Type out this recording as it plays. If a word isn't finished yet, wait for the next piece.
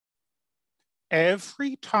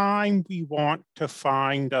every time we want to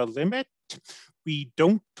find a limit, we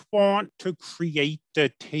don't want to create a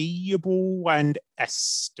table and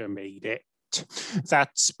estimate it.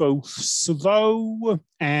 That's both slow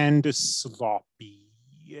and sloppy.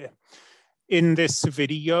 In this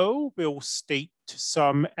video, we'll state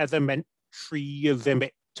some elementary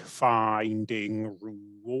limit finding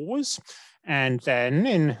rules. And then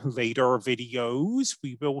in later videos,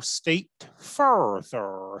 we will state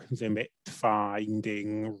further limit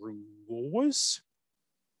finding rules.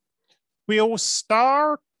 We'll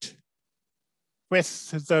start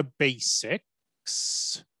with the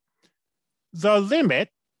basics. The limit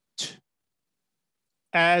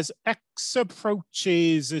as x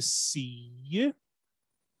approaches c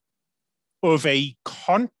of a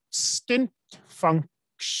constant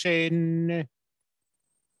function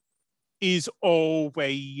is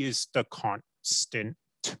always the constant.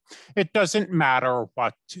 It doesn't matter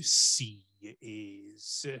what c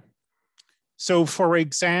is. So for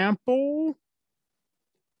example,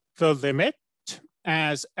 the limit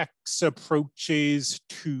as x approaches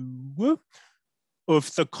 2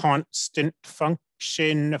 of the constant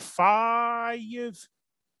function 5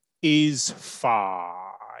 is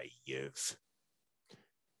 5.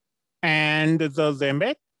 And the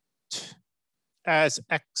limit as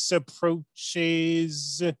x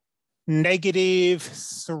approaches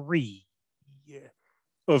 -3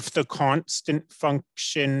 of the constant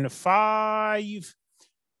function 5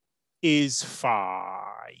 is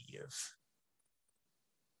 5.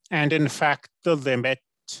 And in fact, the limit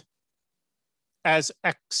as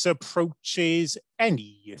x approaches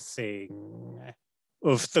anything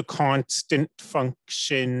of the constant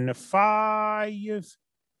function 5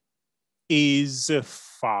 is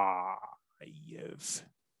 5.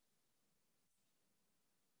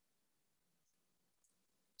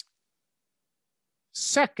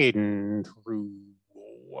 Second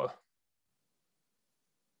rule.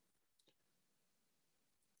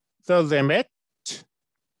 The limit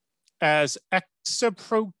as x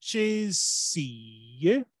approaches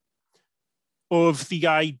c of the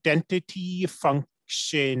identity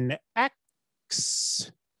function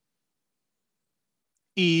x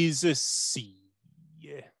is c.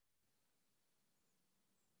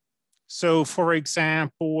 So for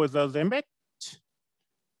example, the limit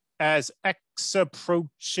as x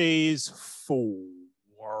approaches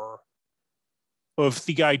 4 of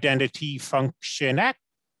the identity function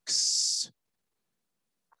x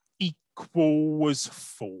equals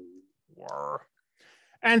 4.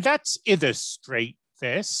 And let's illustrate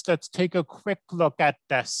this. Let's take a quick look at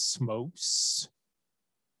Desmos.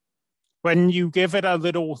 When you give it a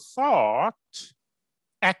little thought,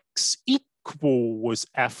 x equals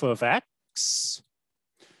f of x.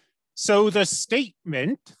 So the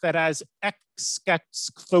statement that as x gets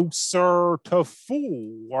closer to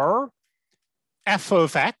 4, f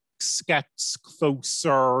of x gets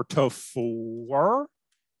closer to 4,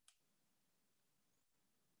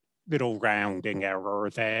 little rounding error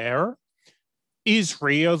there, is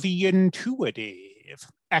really intuitive.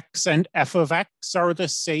 X and f of x are the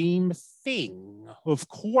same thing. Of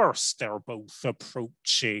course, they're both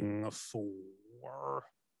approaching 4.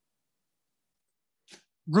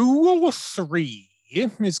 Rule 3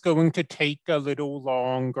 is going to take a little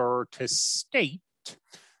longer to state.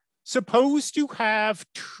 Suppose you have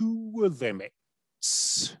 2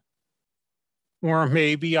 limits. Or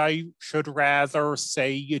maybe I should rather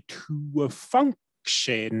say 2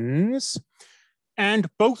 functions.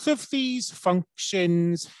 And both of these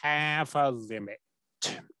functions have a limit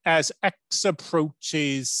as x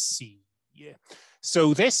approaches c.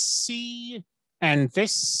 So this c and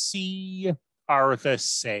this c are the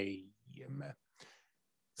same.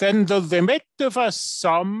 Then the limit of a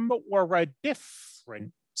sum or a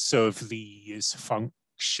difference of these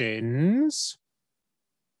functions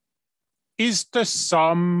is the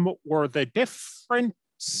sum or the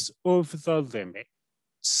difference of the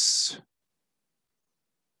limits.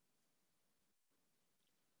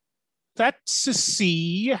 Let's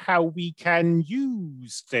see how we can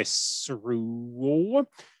use this rule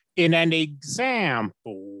in an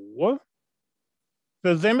example.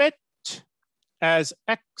 The limit as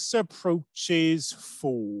x approaches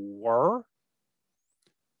 4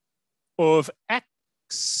 of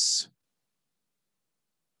x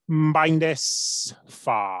minus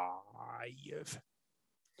 5.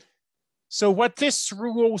 So what this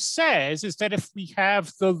rule says is that if we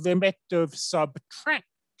have the limit of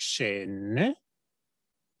subtraction,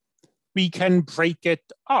 we can break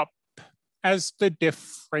it up as the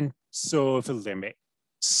difference of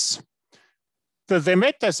limits. The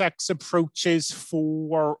limit as x approaches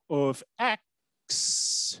 4 of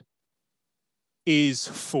x is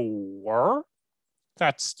 4.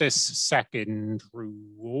 That's this second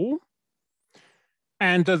rule.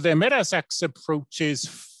 And the limit as x approaches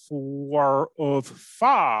 4 of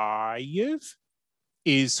 5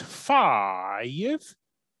 is 5.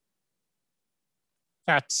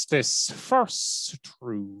 That's this first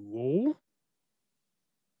rule.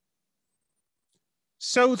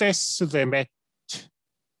 So this limit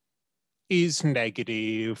is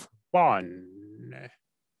 -1.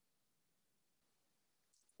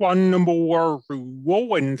 One more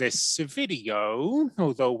rule in this video,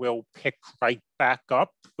 although we'll pick right back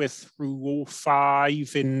up with rule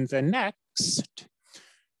 5 in the next.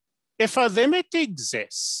 If a limit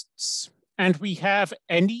exists and we have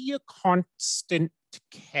any constant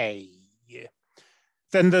k,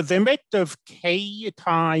 then the limit of k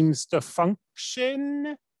times the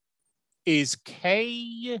function is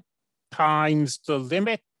k times the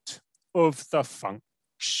limit of the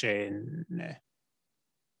function.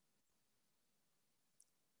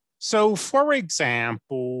 So for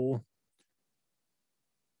example,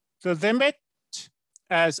 the limit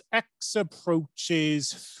as x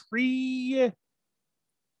approaches 3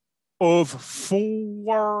 of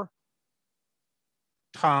 4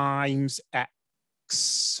 times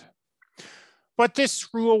x. What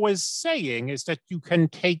this rule is saying is that you can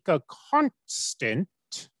take a constant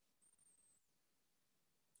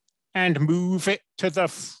and move it to the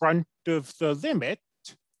front of the limit.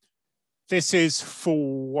 This is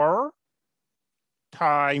 4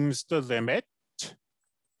 times the limit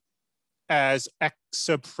as x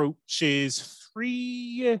approaches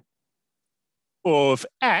 3 of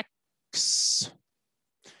x.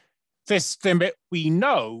 This limit we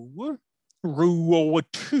know, rule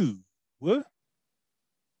 2. The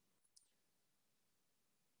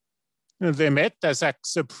limit as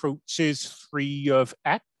x approaches 3 of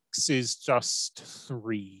x is just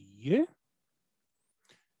 3.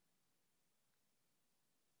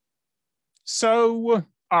 So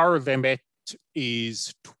our limit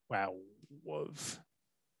is 12.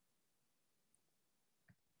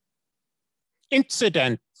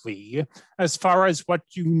 Incidentally, as far as what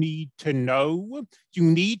you need to know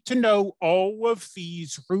all of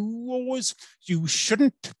these rules. You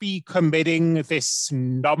shouldn't be committing this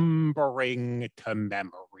numbering to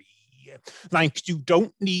memory. Like, you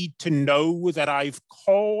don't need to know that I've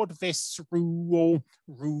called this rule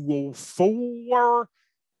Rule 4.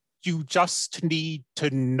 You just need to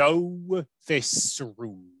know this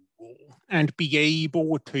rule and be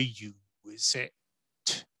able to use it.